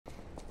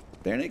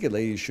Bare Naked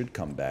Ladies should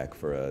come back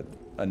for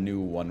a new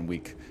 1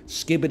 week.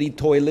 Skibbity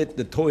Toilet,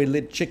 the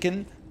toilet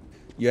chicken.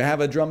 You have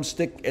a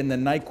drumstick and the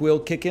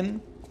NyQuil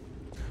kicking.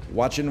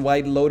 Watching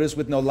White Lotus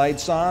with no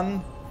lights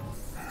on.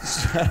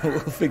 We'll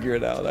figure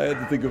it out. I had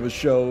to think of a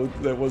show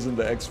that wasn't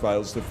the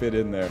X-Files to fit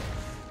in there.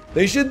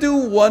 They should do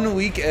 1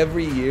 week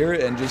every year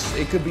and just,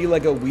 it could be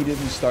like a We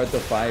Didn't Start the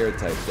Fire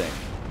type thing.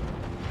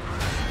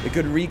 It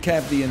could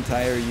recap the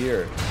entire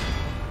year.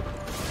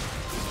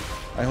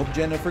 I hope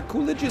Jennifer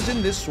Coolidge is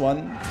in this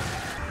one.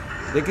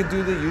 They could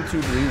do the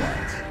YouTube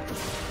rewind.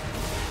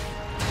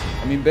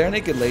 I mean, Bare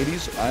Naked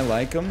Ladies, I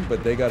like them,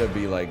 but they gotta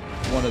be like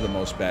one of the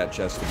most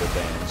bat-chestable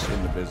bands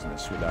in the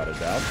business, without a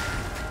doubt.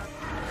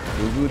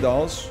 Goo Goo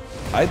Dolls?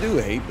 I do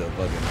hate the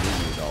fucking Goo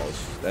Goo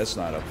Dolls. That's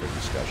not up for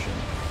discussion.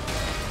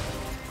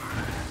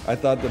 I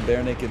thought the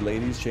Bare Naked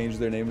Ladies changed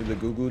their name to the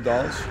Goo Goo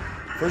Dolls.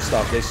 First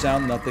off, they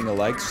sound nothing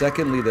alike.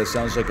 Secondly, that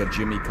sounds like a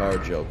Jimmy Carr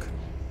joke.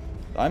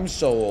 I'm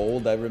so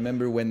old, I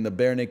remember when the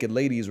Bare Naked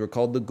Ladies were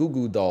called the Goo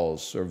Goo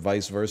Dolls, or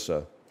vice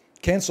versa.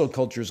 Cancel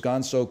culture's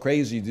gone so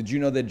crazy. Did you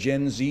know that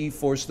Gen Z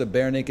forced the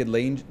Bare Naked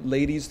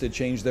Ladies to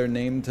change their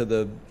name to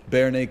the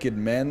Bare Naked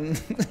Men?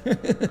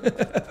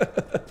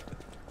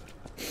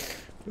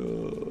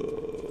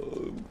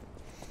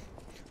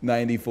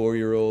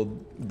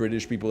 94-year-old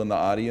British people in the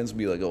audience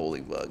be like,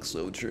 holy fuck,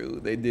 so true.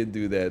 They did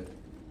do that.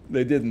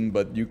 They didn't,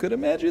 but you could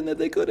imagine that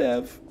they could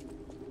have.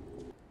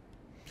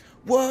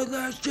 One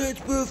last chance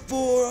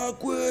before I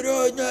quit.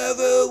 I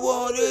never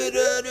wanted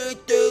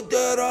anything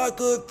that I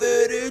could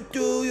fit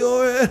into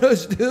your head. I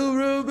still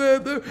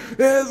remember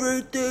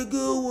every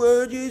single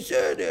word you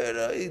said.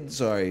 And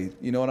sorry,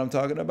 you know what I'm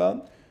talking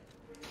about?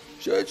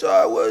 Since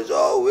I was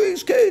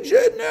always caged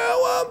and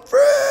now I'm free.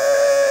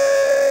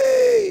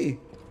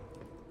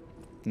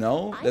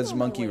 No, that's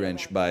Monkey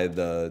Wrench by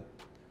the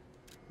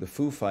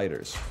Foo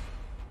Fighters.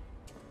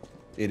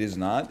 It is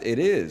not. It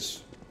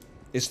is.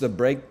 It's the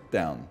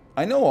breakdown.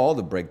 I know all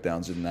the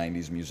breakdowns in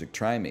 90s music.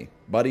 Try me.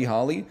 Buddy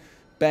Holly.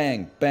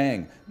 Bang,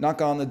 bang.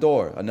 Knock on the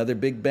door. Another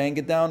big bang.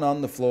 Get down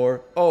on the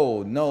floor.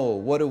 Oh, no.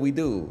 What do we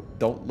do?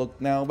 Don't look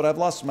now, but I've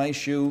lost my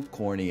shoe.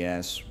 Corny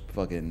ass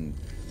fucking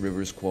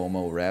Rivers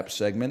Cuomo rap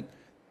segment.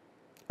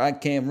 I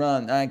can't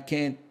run. I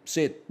can't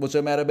sit. What's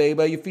the matter, babe?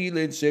 Are you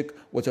feeling sick?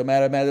 What's the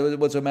matter, matter?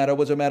 What's the matter?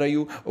 What's the matter,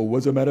 you? Oh,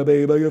 what's the matter,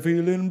 babe? Are you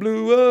feeling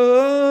blue? Oh.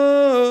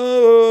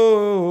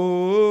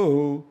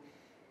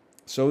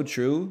 So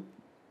true.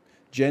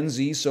 Gen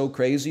Z so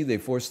crazy, they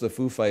forced the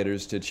Foo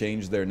Fighters to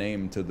change their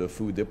name to the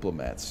Foo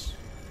Diplomats.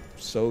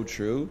 So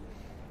true.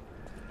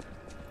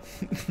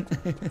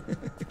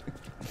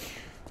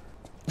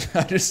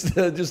 I just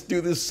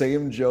do the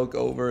same joke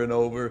over and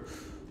over.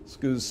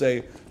 Just gonna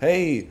say,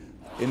 hey,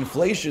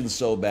 inflation's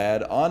so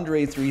bad,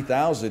 Andre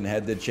 3000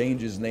 had to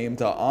change his name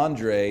to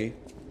Andre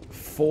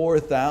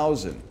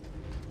 4000.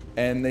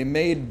 And they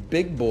made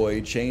Big Boy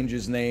change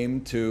his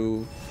name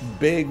to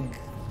Big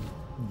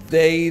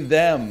They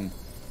Them.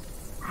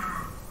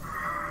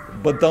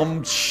 But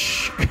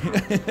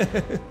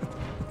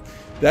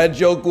that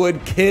joke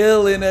would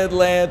kill in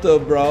Atlanta,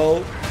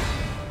 bro.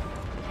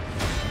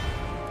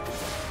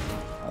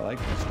 I like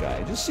this guy.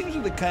 It just seems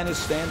like the kind of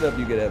stand-up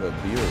you could have a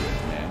beer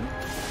with, man.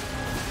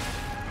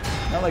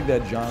 Not like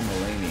that John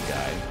Mulaney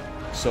guy,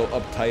 so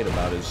uptight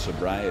about his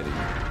sobriety.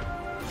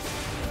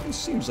 He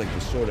seems like the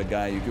sort of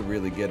guy you could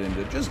really get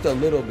into just a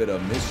little bit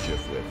of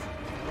mischief with.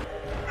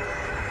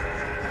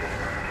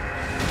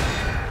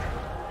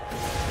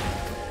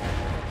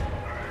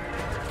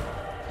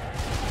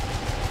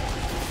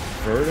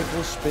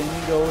 Vertical spin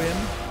go in.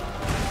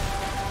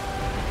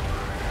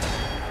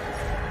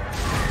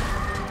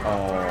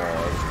 Oh,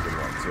 that's a good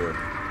one too.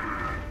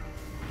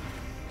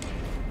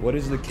 What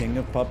is the King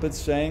of Puppets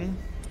saying?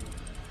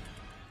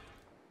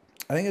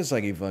 I think it's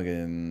like he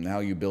fucking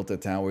how you built a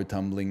tower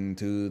tumbling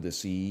to the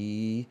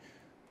sea,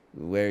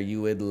 where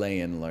you would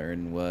lay and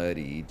learn what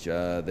each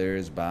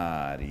other's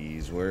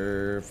bodies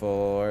were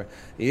for.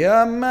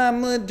 Your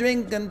mom would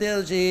drink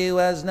until she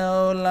was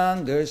no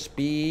longer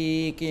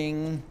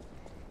speaking.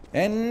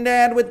 And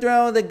Dad would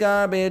throw the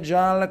garbage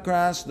all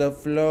across the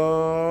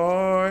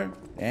floor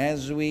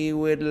as we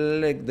would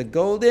lick the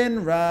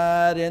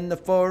goldenrod and the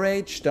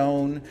 4-H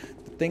stone.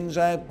 The things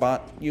I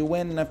bought you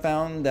when I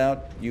found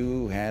out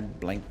you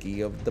had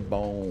Blanky of the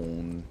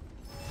Bone.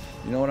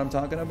 You know what I'm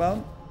talking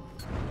about?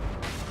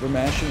 We're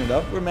mashing it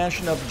up. We're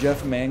mashing up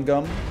Jeff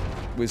Mangum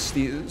with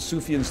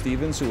Sufjan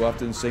Stevens, who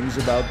often sings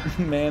about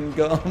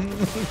Mangum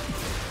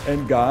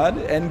and God,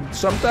 and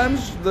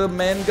sometimes the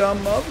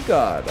Mangum of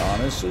God,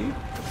 honestly.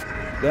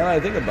 Then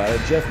I think about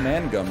it, Jeff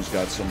Mangum's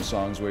got some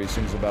songs where he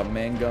sings about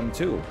Mangum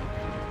too.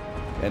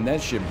 And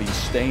that should be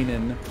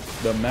staining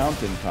the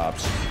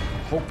mountaintops.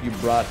 Hope you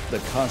brought the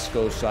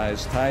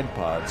Costco-sized Tide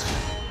Pods.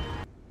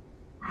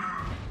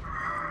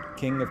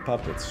 King of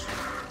Puppets.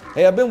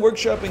 Hey, I've been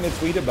workshopping a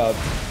tweet about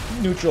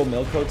Neutral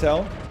Milk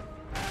Hotel.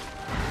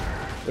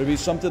 It'd be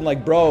something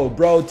like, bro,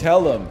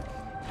 tell them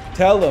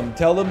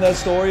that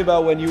story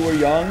about when you were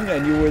young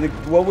and you were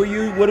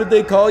what did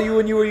they call you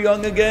when you were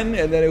young again?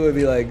 And then it would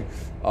be like,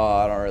 oh,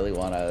 I don't really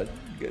want to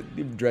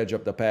dredge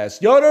up the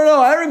past. Yo,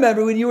 no, I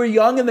remember when you were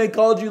young and they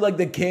called you like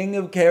the king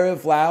of carrot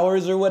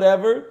flowers or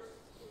whatever.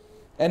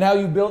 And how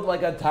you built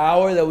like a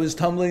tower that was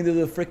tumbling to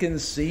the freaking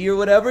sea or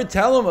whatever.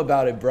 Tell them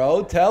about it,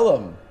 bro. Tell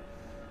them.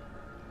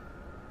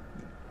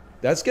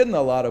 That's getting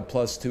a lot of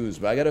 +2s,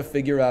 but I got to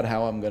figure out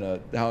how I'm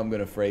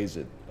gonna phrase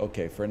it.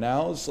 Okay, for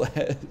now,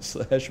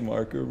 slash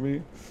marker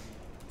me.